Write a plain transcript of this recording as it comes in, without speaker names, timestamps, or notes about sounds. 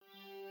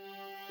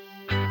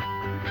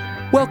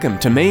Welcome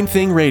to Main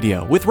Thing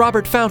Radio with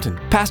Robert Fountain,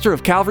 pastor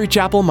of Calvary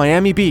Chapel,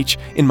 Miami Beach,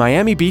 in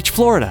Miami Beach,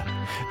 Florida.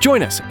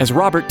 Join us as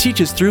Robert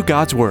teaches through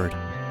God's Word.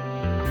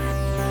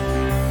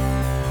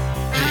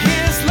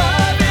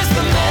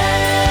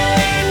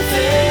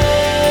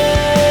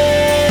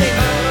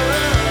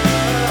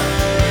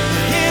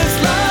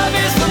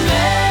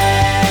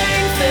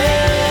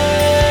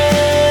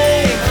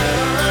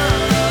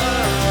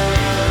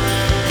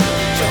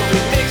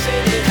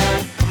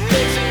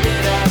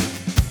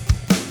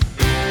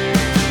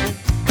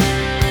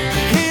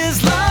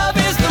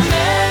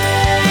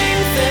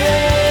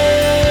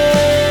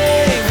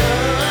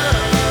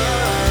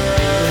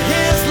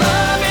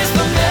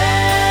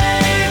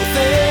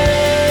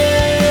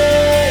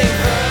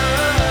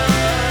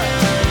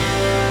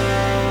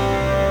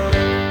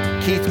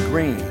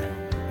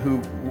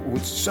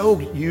 So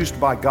used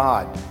by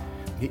God.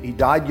 He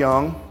died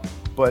young,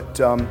 but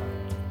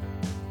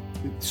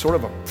sort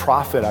of a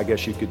prophet, I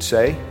guess you could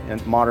say, in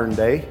modern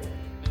day.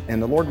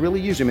 And the Lord really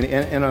used him.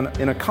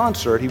 In a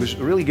concert, he was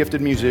a really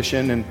gifted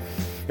musician. And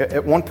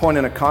at one point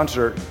in a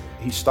concert,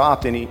 he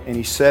stopped and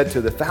he said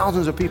to the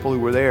thousands of people who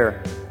were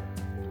there,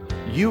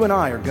 "You and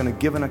I are going to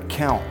give an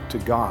account to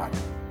God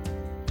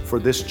for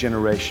this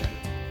generation."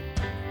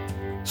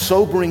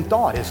 Sobering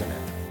thought, isn't it?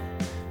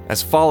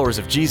 As followers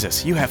of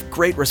Jesus, you have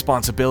great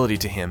responsibility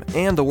to Him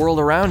and the world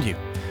around you.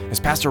 As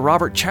Pastor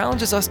Robert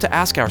challenges us to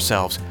ask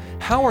ourselves,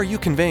 how are you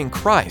conveying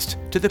Christ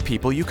to the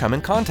people you come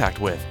in contact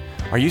with?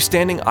 Are you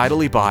standing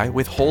idly by,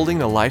 withholding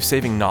the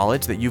life-saving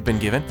knowledge that you've been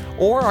given,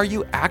 or are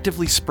you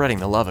actively spreading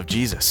the love of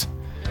Jesus?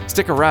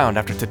 Stick around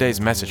after today's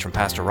message from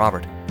Pastor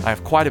Robert. I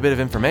have quite a bit of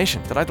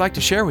information that I'd like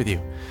to share with you.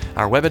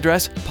 Our web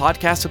address,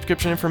 podcast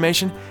subscription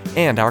information,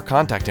 and our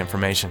contact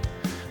information.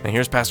 Now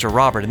here's Pastor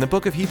Robert in the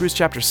book of Hebrews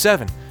chapter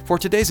 7 for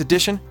today's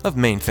edition of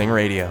Main Thing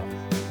Radio.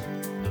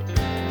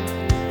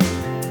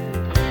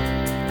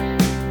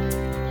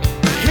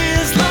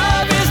 His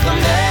love is the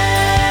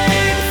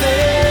main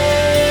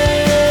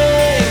thing.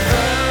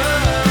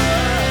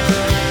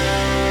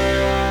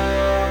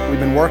 We've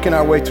been working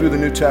our way through the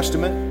New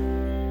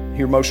Testament,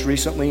 here most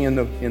recently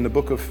in the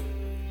book of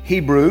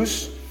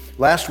Hebrews.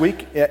 Last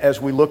week,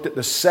 as we looked at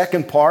the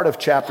second part of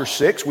chapter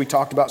 6, we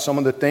talked about some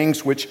of the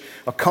things which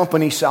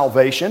accompany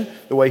salvation,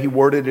 the way he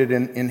worded it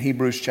in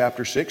Hebrews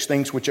chapter 6,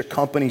 things which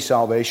accompany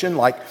salvation,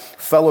 like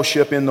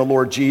fellowship in the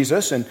Lord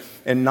Jesus and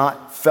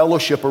not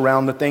fellowship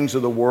around the things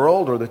of the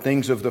world or the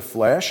things of the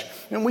flesh.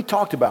 And we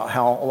talked about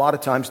how a lot of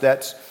times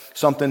that's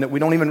something that we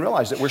don't even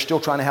realize, that we're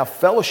still trying to have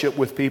fellowship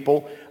with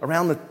people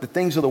around the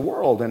things of the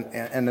world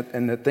and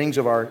the things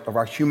of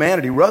our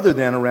humanity rather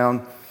than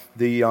around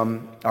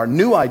our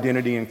new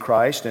identity in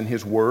Christ and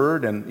His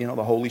Word and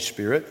the Holy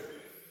Spirit.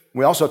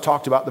 We also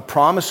talked about the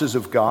promises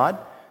of God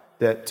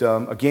that,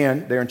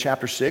 again, there in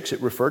chapter 6,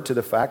 it referred to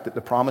the fact that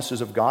the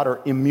promises of God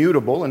are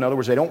immutable. In other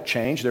words, they don't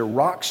change. They're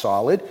rock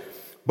solid.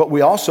 But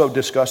we also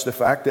discussed the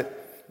fact that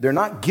they're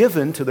not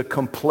given to the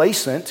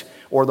complacent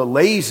or the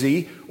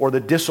lazy or the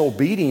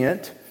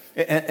disobedient.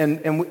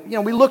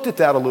 And we looked at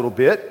that a little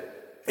bit.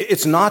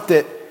 It's not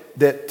that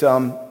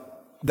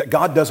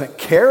God doesn't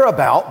care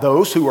about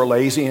those who are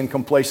lazy and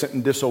complacent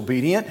and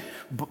disobedient,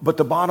 but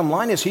the bottom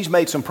line is He's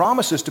made some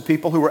promises to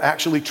people who are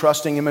actually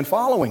trusting Him and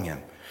following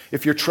Him.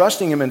 If you're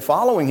trusting Him and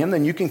following Him,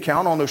 then you can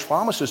count on those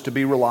promises to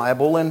be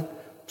reliable and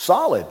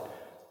solid.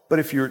 But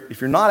if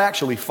you're not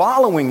actually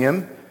following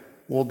Him,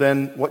 well,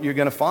 then what you're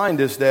going to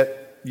find is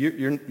that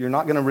you're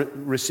not going to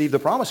receive the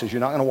promises. You're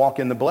not going to walk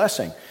in the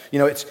blessing.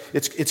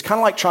 It's kind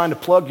of like trying to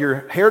plug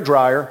your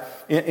hairdryer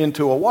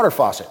into a water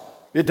faucet.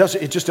 It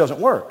just doesn't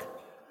work.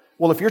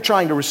 Well, if you're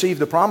trying to receive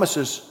the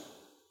promises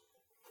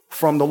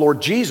from the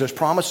Lord Jesus,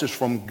 promises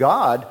from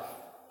God,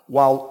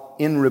 while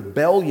in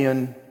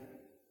rebellion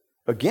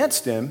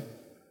against Him,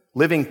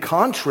 living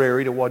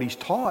contrary to what He's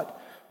taught,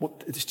 well,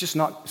 it's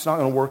not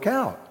going to work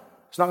out.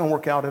 It's not going to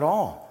work out at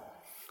all.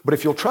 But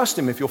if you'll trust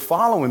Him, if you'll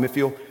follow Him, if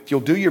you'll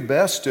do your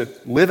best to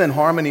live in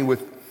harmony with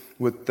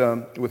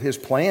His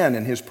plan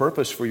and His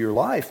purpose for your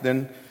life,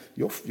 then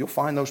you'll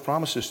find those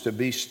promises to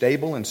be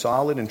stable and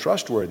solid and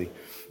trustworthy.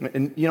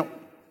 And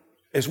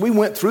as we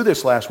went through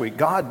this last week,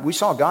 we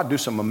saw God do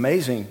some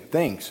amazing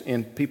things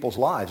in people's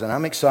lives, and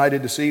I'm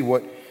excited to see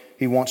what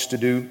He wants to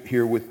do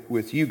here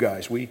with you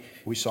guys. We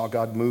saw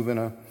God move in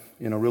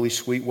a really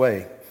sweet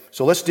way.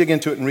 So let's dig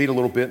into it and read a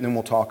little bit, and then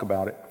we'll talk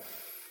about it.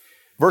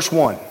 Verse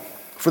 1,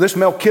 "For this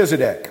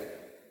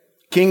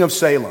Melchizedek, king of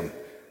Salem,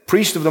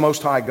 priest of the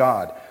Most High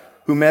God,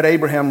 who met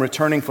Abraham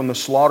returning from the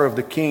slaughter of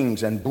the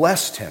kings and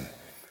blessed him,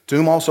 to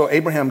whom also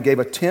Abraham gave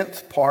a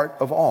tenth part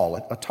of all,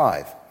 a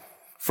tithe.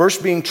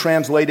 First being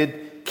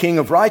translated King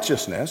of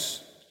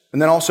Righteousness,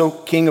 and then also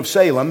King of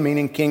Salem,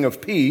 meaning King of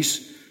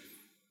Peace,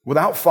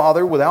 without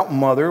father, without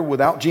mother,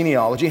 without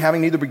genealogy, having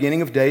neither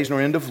beginning of days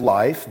nor end of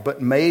life,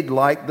 but made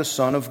like the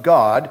Son of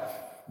God,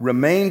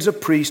 remains a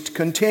priest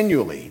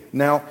continually."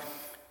 Now,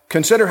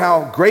 consider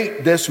how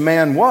great this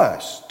man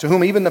was, to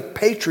whom even the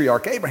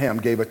patriarch Abraham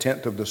gave a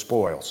tenth of the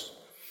spoils.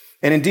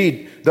 And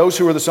indeed, those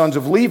who are the sons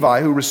of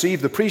Levi who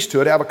receive the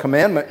priesthood have a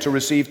commandment to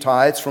receive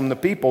tithes from the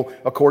people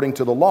according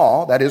to the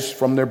law, that is,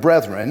 from their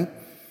brethren,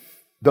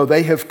 though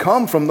they have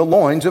come from the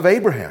loins of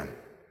Abraham.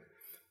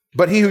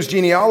 But he whose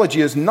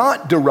genealogy is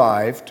not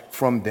derived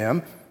from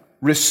them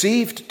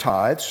received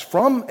tithes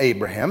from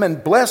Abraham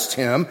and blessed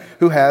him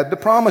who had the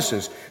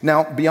promises.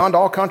 Now, beyond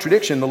all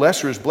contradiction, the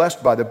lesser is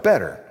blessed by the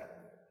better.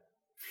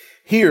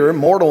 Here,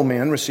 mortal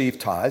men receive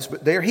tithes,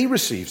 but there he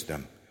receives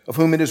them, of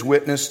whom it is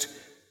witnessed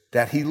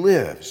that he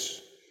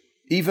lives.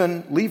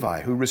 Even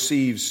Levi, who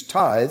receives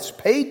tithes,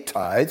 paid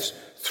tithes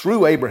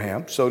through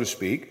Abraham, so to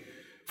speak,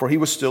 for he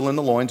was still in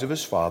the loins of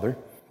his father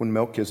when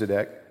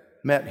Melchizedek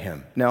met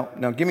him. Now,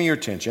 give me your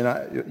attention.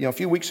 A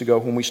few weeks ago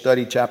when we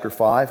studied chapter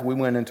 5, we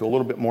went into a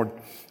little bit more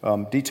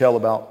detail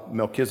about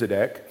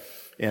Melchizedek,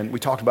 and we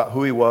talked about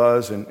who he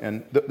was,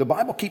 and the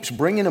Bible keeps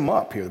bringing him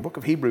up here. The book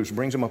of Hebrews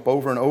brings him up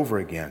over and over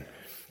again.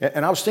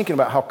 And I was thinking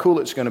about how cool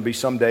it's going to be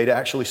someday to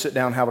actually sit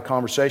down and have a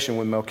conversation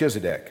with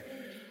Melchizedek.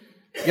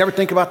 You ever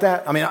think about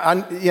that? I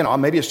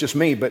mean, maybe it's just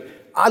me, but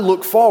I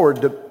look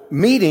forward to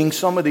meeting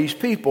some of these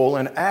people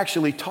and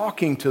actually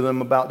talking to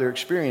them about their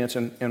experience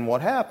and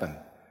what happened.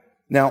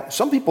 Now,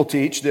 some people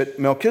teach that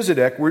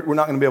Melchizedek, we're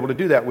not going to be able to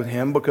do that with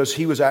him because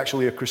he was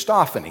actually a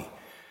Christophany.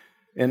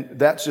 And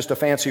that's just a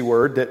fancy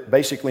word that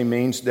basically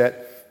means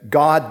that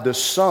God the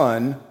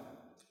Son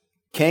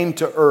came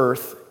to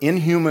earth in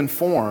human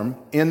form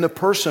in the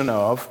person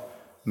of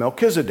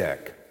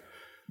Melchizedek,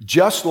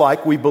 just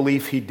like we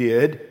believe he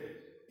did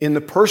in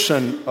the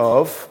person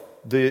of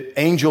the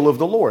angel of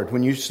the Lord.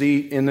 When you see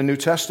in the New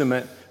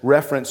Testament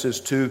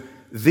references to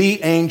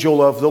the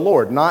angel of the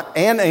Lord, not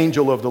an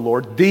angel of the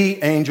Lord,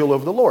 the angel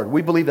of the Lord.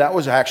 We believe that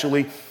was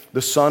actually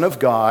the Son of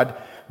God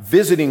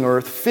visiting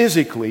earth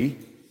physically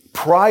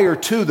prior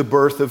to the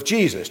birth of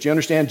Jesus. Do you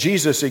understand?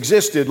 Jesus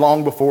existed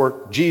long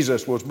before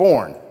Jesus was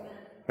born.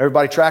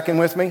 Everybody tracking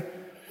with me?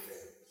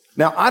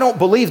 Now, I don't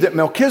believe that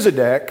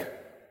Melchizedek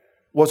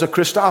was a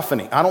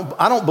Christophany.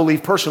 I don't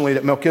believe personally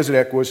that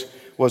Melchizedek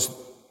was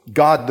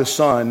God the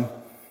Son.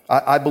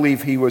 I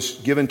believe he was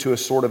given to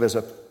us sort of as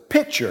a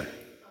picture,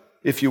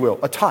 if you will,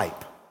 a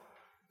type.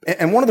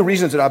 And one of the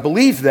reasons that I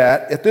believe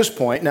that at this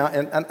point, now,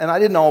 and I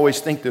didn't always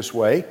think this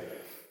way,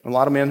 a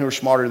lot of men who are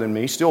smarter than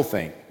me still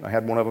think. I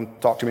had one of them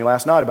talk to me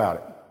last night about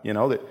it,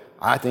 that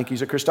I think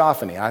he's a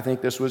Christophany. I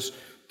think this was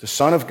the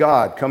Son of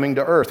God coming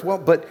to earth. Well,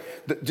 but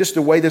just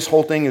the way this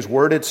whole thing is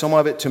worded, some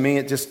of it to me,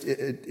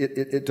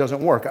 it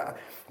doesn't work.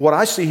 What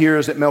I see here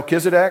is that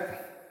Melchizedek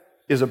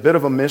is a bit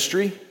of a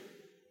mystery.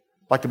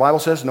 Like the Bible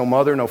says, no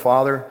mother, no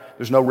father.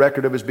 There's no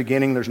record of his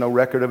beginning. There's no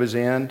record of his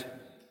end.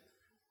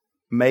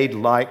 Made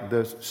like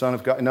the Son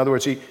of God. In other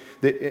words, and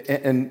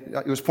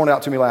it was pointed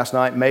out to me last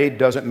night, made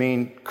doesn't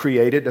mean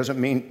created,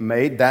 doesn't mean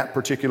made, that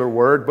particular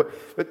word, but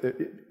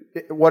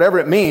whatever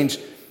it means,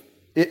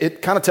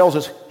 it kind of tells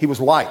us he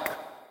was like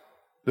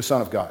the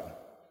Son of God.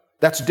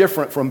 That's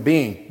different from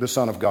being the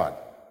Son of God.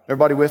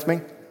 Everybody with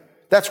me?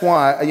 That's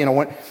why,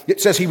 when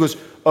it says he was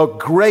a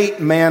great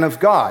man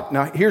of God.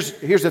 Now, here's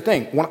the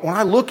thing. When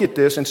I look at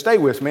this, and stay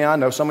with me, I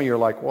know some of you are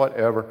like,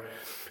 whatever.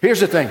 Here's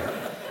the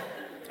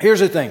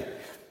thing.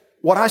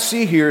 What I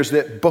see here is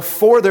that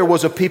before there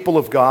was a people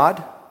of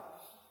God,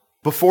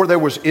 before there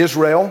was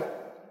Israel,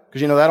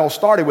 because that all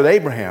started with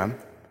Abraham.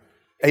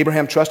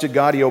 Abraham trusted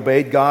God, he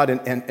obeyed God,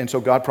 and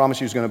so God promised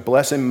he was going to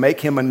bless him,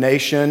 make him a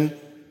nation,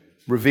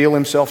 reveal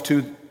himself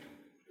to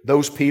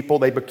those people.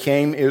 They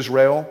became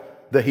Israel,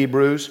 the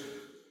Hebrews,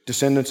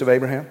 descendants of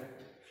Abraham.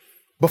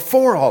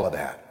 Before all of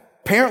that,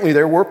 apparently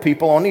there were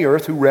people on the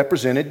earth who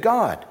represented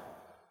God.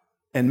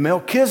 And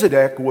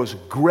Melchizedek was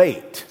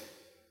great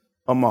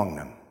among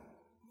them,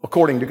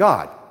 according to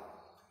God.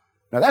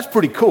 Now that's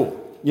pretty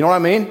cool. You know what I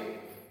mean?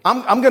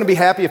 I'm going to be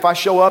happy if I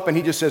show up and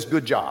he just says,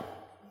 good job.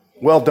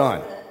 Well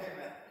done.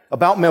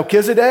 About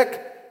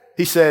Melchizedek,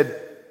 he said,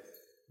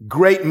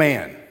 great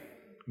man.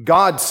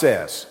 God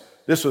says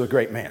this was a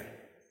great man.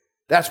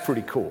 That's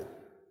pretty cool,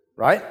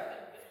 right?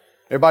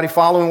 Everybody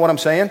following what I'm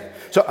saying?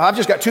 So I've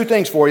just got two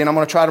things for you, and I'm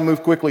going to try to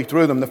move quickly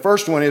through them. The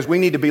first one is we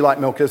need to be like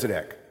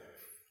Melchizedek.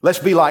 Let's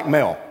be like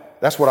Mel.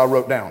 That's what I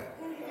wrote down.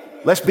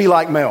 Let's be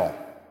like Mel.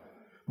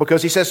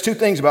 Because he says two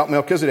things about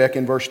Melchizedek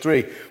in verse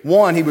 3.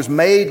 One, he was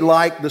made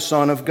like the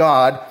Son of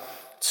God.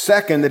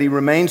 Second, that he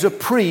remains a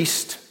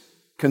priest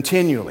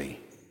continually.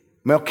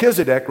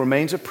 Melchizedek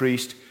remains a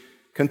priest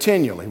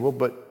continually. Well,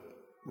 but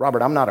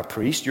Robert, I'm not a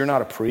priest. You're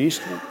not a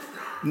priest.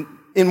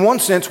 In one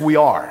sense, we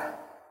are.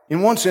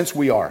 In one sense,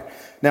 we are.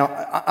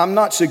 Now, I'm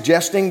not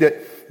suggesting that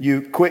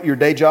you quit your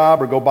day job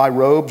or go buy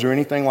robes or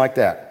anything like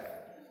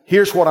that.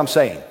 Here's what I'm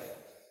saying.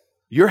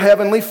 Your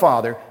heavenly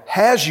Father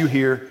has you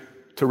here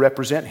to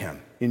represent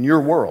him in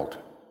your world.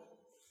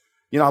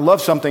 I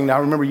love something. I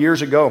remember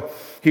years ago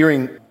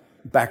hearing,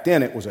 back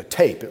then it was a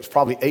tape. It was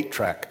probably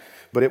 8-track,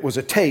 but it was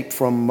a tape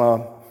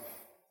from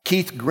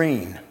Keith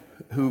Green,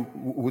 who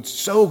was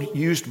so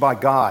used by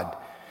God.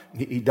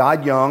 He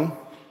died young,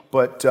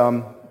 but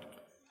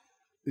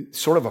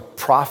sort of a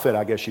prophet,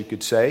 I guess you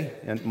could say,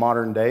 in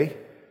modern day.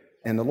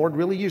 And the Lord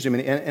really used him.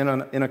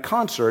 In a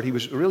concert, he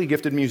was a really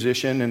gifted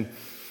musician, and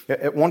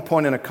At one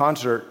point in a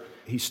concert,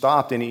 he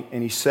stopped and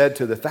he said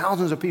to the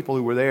thousands of people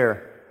who were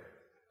there,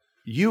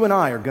 you and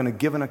I are going to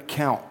give an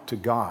account to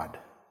God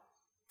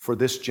for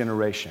this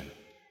generation.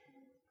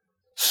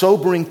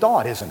 Sobering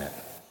thought, isn't it?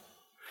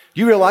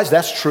 You realize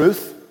that's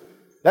truth?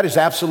 That is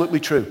absolutely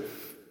true.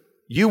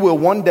 You will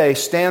one day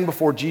stand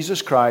before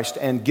Jesus Christ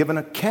and give an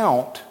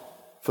account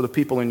for the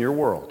people in your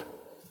world.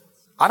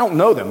 I don't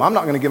know them. I'm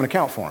not going to give an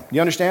account for them.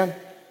 You understand?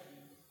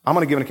 I'm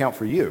going to give an account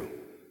for you.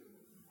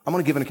 I'm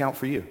going to give an account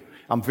for you.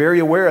 I'm very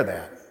aware of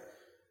that.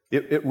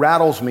 It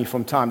rattles me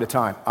from time to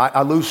time.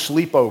 I lose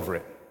sleep over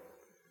it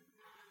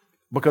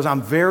because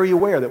I'm very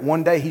aware that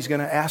one day He's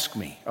going to ask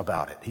me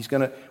about it.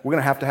 We're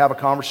going to have a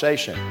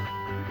conversation.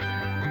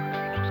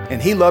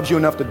 And He loves you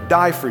enough to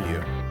die for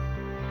you.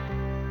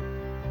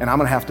 And I'm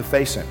going to have to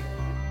face Him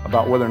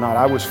about whether or not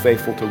I was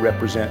faithful to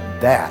represent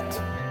that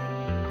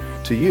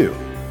to you.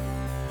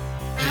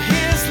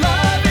 His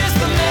love is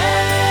the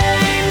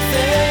main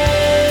thing.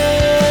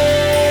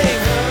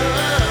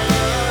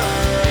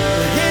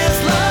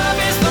 His love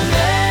is the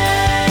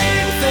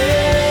main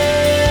thing.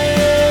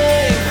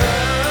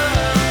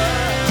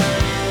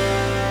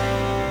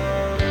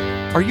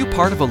 Are you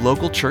part of a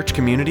local church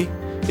community?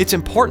 It's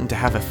important to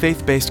have a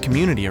faith-based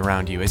community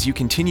around you as you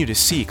continue to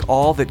seek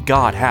all that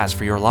God has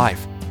for your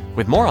life.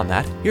 With more on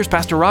that, here's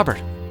Pastor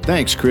Robert.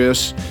 Thanks,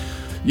 Chris.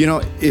 You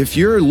know, if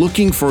you're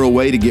looking for a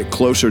way to get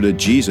closer to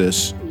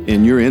Jesus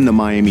and you're in the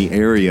Miami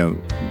area,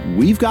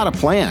 we've got a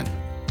plan.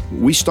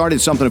 We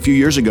started something a few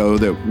years ago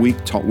that we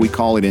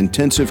call it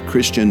Intensive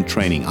Christian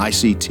Training,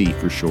 ICT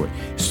for short.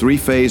 It's 3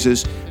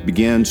 phases.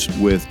 Begins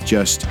with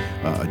just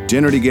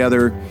dinner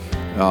together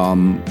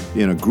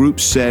in a group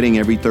setting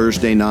every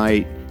Thursday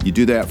night. You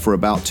do that for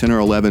about 10 or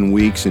 11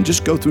 weeks and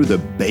just go through the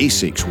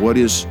basics. What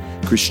is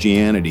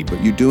Christianity?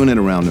 But you're doing it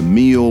around a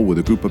meal with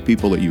a group of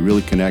people that you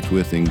really connect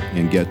with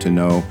and get to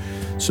know.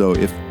 So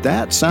if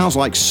that sounds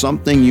like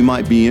something you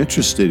might be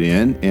interested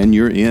in and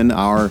you're in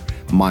our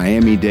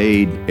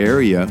Miami-Dade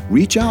area,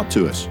 reach out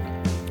to us.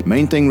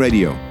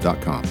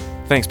 MainThingRadio.com.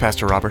 Thanks,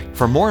 Pastor Robert.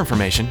 For more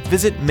information,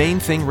 visit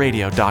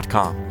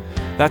MainThingRadio.com.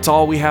 That's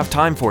all we have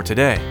time for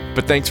today,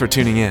 but thanks for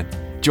tuning in.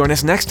 Join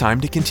us next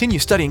time to continue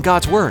studying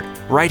God's Word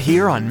right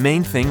here on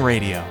Main Thing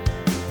Radio.